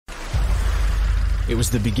It was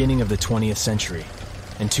the beginning of the 20th century,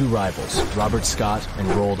 and two rivals, Robert Scott and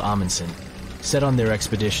Roald Amundsen, set on their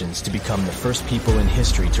expeditions to become the first people in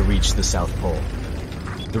history to reach the South Pole.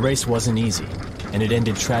 The race wasn't easy, and it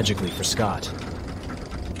ended tragically for Scott.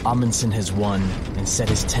 Amundsen has won and set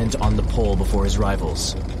his tent on the pole before his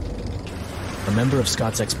rivals. A member of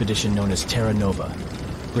Scott's expedition known as Terra Nova,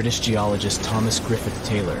 British geologist Thomas Griffith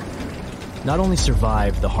Taylor, not only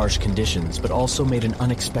survived the harsh conditions, but also made an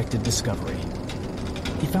unexpected discovery.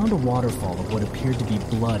 He found a waterfall of what appeared to be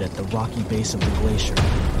blood at the rocky base of the glacier,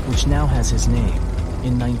 which now has his name,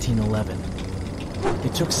 in 1911.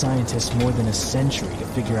 It took scientists more than a century to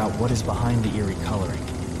figure out what is behind the eerie coloring.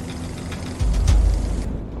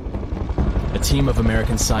 A team of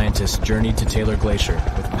American scientists journeyed to Taylor Glacier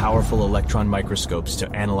with powerful electron microscopes to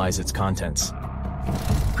analyze its contents.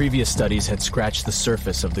 Previous studies had scratched the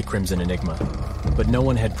surface of the Crimson Enigma, but no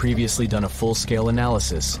one had previously done a full-scale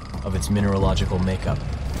analysis of its mineralogical makeup.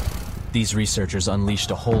 These researchers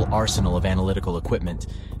unleashed a whole arsenal of analytical equipment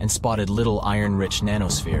and spotted little iron-rich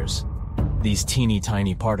nanospheres. These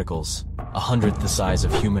teeny-tiny particles, 1/100th the size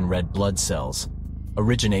of human red blood cells,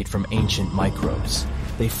 originate from ancient microbes.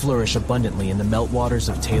 They flourish abundantly in the meltwaters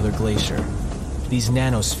of Taylor Glacier. These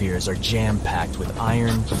nanospheres are jam-packed with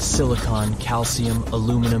iron, silicon, calcium,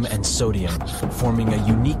 aluminum, and sodium, forming a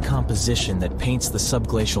unique composition that paints the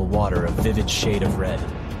subglacial water a vivid shade of red.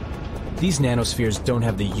 These nanospheres don't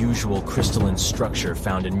have the usual crystalline structure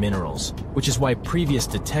found in minerals, which is why previous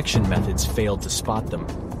detection methods failed to spot them.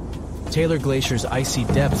 Taylor Glacier's icy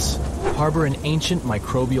depths harbor an ancient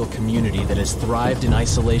microbial community that has thrived in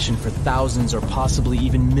isolation for thousands or possibly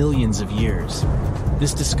even millions of years.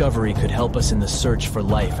 This discovery could help us in the search for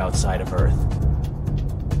life outside of Earth.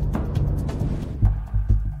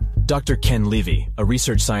 Dr. Ken Levy, a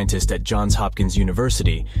research scientist at Johns Hopkins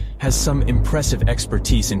University, has some impressive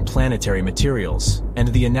expertise in planetary materials and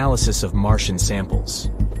the analysis of Martian samples.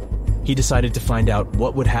 He decided to find out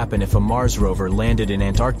what would happen if a Mars rover landed in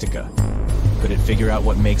Antarctica. Could it figure out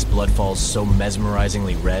what makes bloodfalls so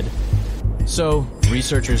mesmerizingly red? So,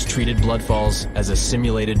 researchers treated bloodfalls as a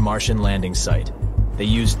simulated Martian landing site. They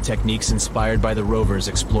used techniques inspired by the rovers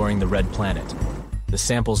exploring the red planet. The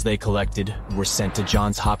samples they collected were sent to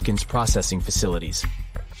Johns Hopkins processing facilities.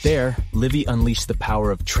 There, Livy unleashed the power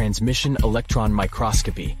of transmission electron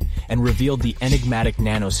microscopy and revealed the enigmatic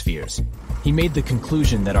nanospheres. He made the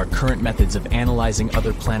conclusion that our current methods of analyzing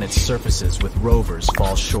other planets' surfaces with rovers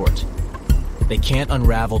fall short. They can't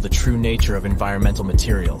unravel the true nature of environmental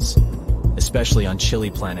materials, especially on chilly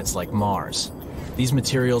planets like Mars. These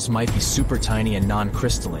materials might be super tiny and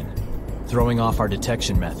non-crystalline, throwing off our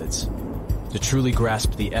detection methods. To truly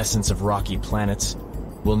grasp the essence of rocky planets,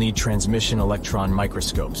 we'll need transmission electron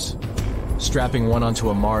microscopes. Strapping one onto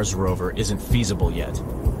a Mars rover isn't feasible yet,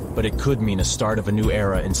 but it could mean a start of a new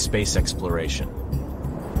era in space exploration.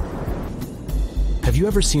 Have you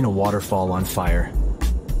ever seen a waterfall on fire?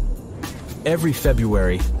 Every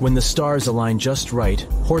February, when the stars align just right,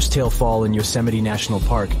 Horsetail Fall in Yosemite National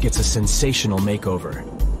Park gets a sensational makeover.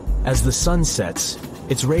 As the sun sets,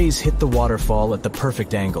 its rays hit the waterfall at the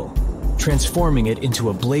perfect angle, transforming it into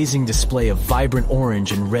a blazing display of vibrant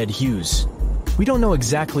orange and red hues. We don't know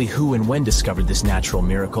exactly who and when discovered this natural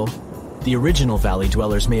miracle. The original valley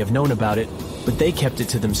dwellers may have known about it, but they kept it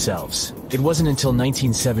to themselves. It wasn't until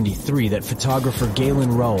 1973 that photographer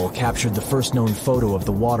Galen Rowell captured the first known photo of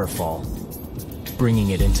the waterfall,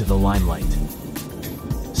 bringing it into the limelight.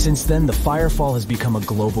 Since then, the firefall has become a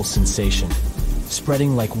global sensation,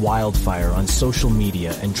 spreading like wildfire on social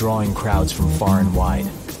media and drawing crowds from far and wide.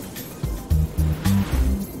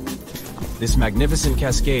 This magnificent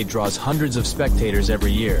cascade draws hundreds of spectators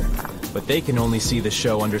every year, but they can only see the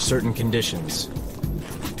show under certain conditions.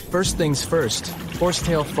 First things first,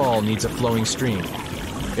 Horsetail Fall needs a flowing stream.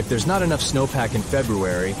 If there's not enough snowpack in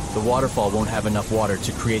February, the waterfall won't have enough water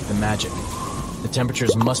to create the magic. The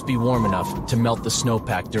temperatures must be warm enough to melt the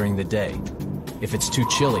snowpack during the day. If it's too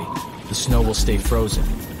chilly, the snow will stay frozen,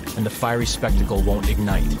 and the fiery spectacle won't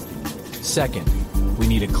ignite. Second, we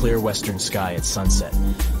need a clear western sky at sunset.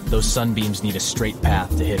 Those sunbeams need a straight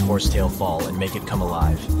path to hit Horsetail Fall and make it come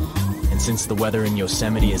alive. And since the weather in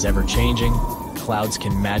Yosemite is ever-changing, clouds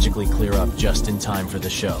can magically clear up just in time for the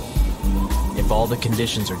show. If all the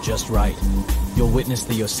conditions are just right, you'll witness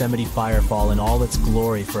the Yosemite firefall in all its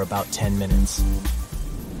glory for about 10 minutes.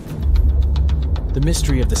 The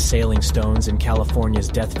mystery of the sailing stones in California's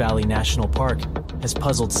Death Valley National Park has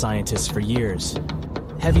puzzled scientists for years.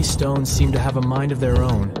 Heavy stones seem to have a mind of their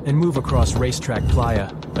own and move across Racetrack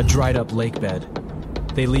Playa, a dried-up lake bed.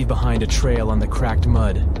 They leave behind a trail on the cracked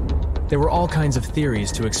mud. There were all kinds of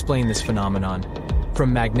theories to explain this phenomenon.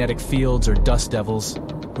 From magnetic fields or dust devils,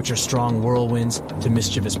 which are strong whirlwinds, to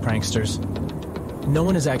mischievous pranksters. No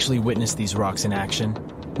one has actually witnessed these rocks in action,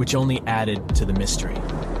 which only added to the mystery.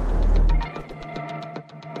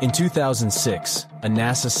 In 2006, a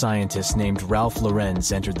NASA scientist named Ralph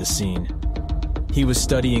Lorenz entered the scene. He was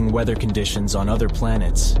studying weather conditions on other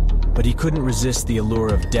planets, but he couldn't resist the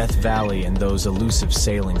allure of Death Valley and those elusive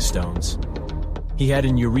sailing stones. He had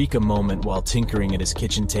an eureka moment while tinkering at his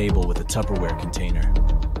kitchen table with a Tupperware container.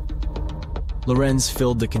 Lorenz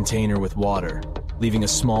filled the container with water, leaving a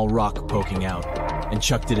small rock poking out, and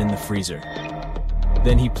chucked it in the freezer.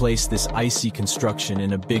 Then he placed this icy construction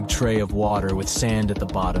in a big tray of water with sand at the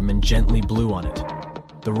bottom and gently blew on it.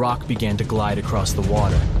 The rock began to glide across the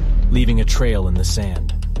water, leaving a trail in the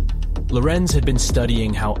sand. Lorenz had been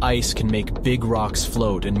studying how ice can make big rocks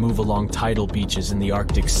float and move along tidal beaches in the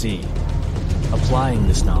Arctic Sea. Applying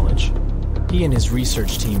this knowledge, he and his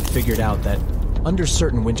research team figured out that, under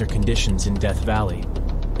certain winter conditions in Death Valley,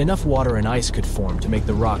 enough water and ice could form to make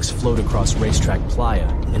the rocks float across racetrack playa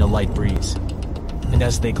in a light breeze. And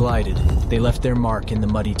as they glided, they left their mark in the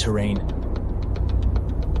muddy terrain.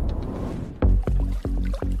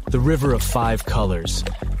 The River of Five Colors,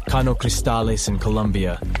 Cano Cristales in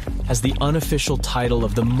Colombia, has the unofficial title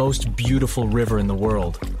of the most beautiful river in the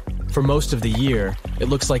world. For most of the year, it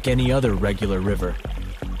looks like any other regular river.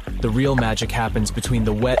 The real magic happens between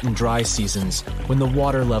the wet and dry seasons, when the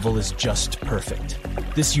water level is just perfect.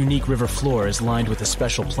 This unique river floor is lined with a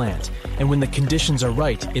special plant, and when the conditions are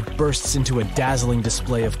right, it bursts into a dazzling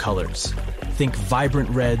display of colors. Think vibrant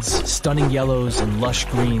reds, stunning yellows, and lush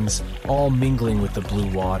greens, all mingling with the blue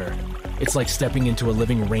water. It's like stepping into a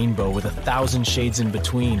living rainbow with 1,000 shades in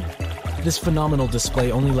between. This phenomenal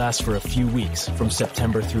display only lasts for a few weeks, from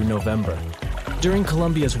September through November. During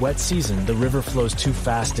Colombia's wet season, the river flows too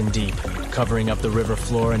fast and deep, covering up the river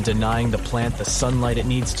floor and denying the plant the sunlight it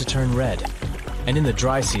needs to turn red. And in the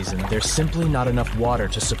dry season, there's simply not enough water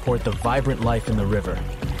to support the vibrant life in the river.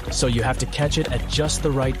 So you have to catch it at just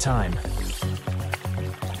the right time.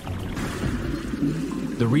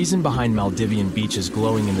 The reason behind Maldivian beaches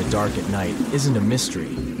glowing in the dark at night isn't a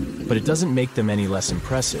mystery, but it doesn't make them any less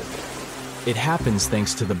impressive. It happens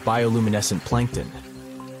thanks to the bioluminescent plankton.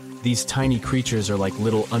 These tiny creatures are like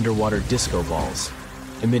little underwater disco balls,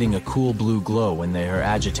 emitting a cool blue glow when they are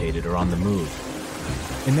agitated or on the move.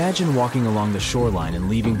 Imagine walking along the shoreline and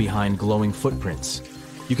leaving behind glowing footprints.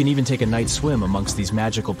 You can even take a night swim amongst these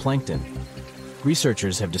magical plankton.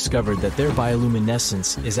 Researchers have discovered that their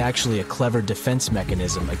bioluminescence is actually a clever defense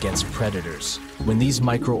mechanism against predators. When these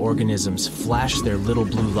microorganisms flash their little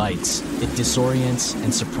blue lights, it disorients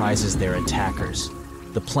and surprises their attackers.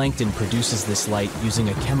 The plankton produces this light using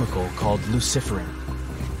a chemical called luciferin.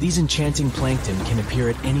 These enchanting plankton can appear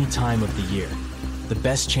at any time of the year. The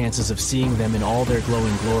best chances of seeing them in all their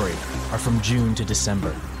glowing glory are from June to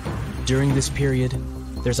December. During this period,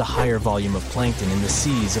 there's a higher volume of plankton in the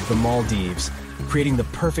seas of the Maldives, creating the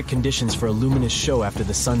perfect conditions for a luminous show after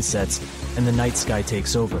the sun sets and the night sky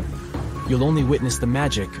takes over. You'll only witness the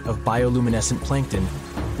magic of bioluminescent plankton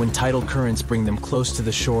when tidal currents bring them close to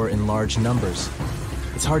the shore in large numbers.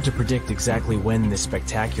 It's hard to predict exactly when this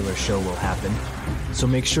spectacular show will happen, so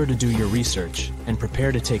make sure to do your research and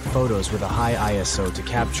prepare to take photos with a high ISO to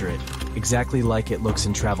capture it, exactly like it looks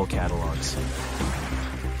in travel catalogs.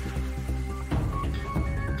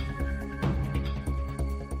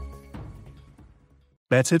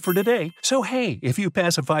 That's it for today. So hey, if you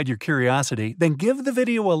pacified your curiosity, then give the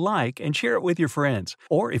video a like and share it with your friends.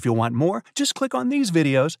 Or if you want more, just click on these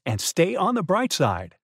videos and stay on the bright side.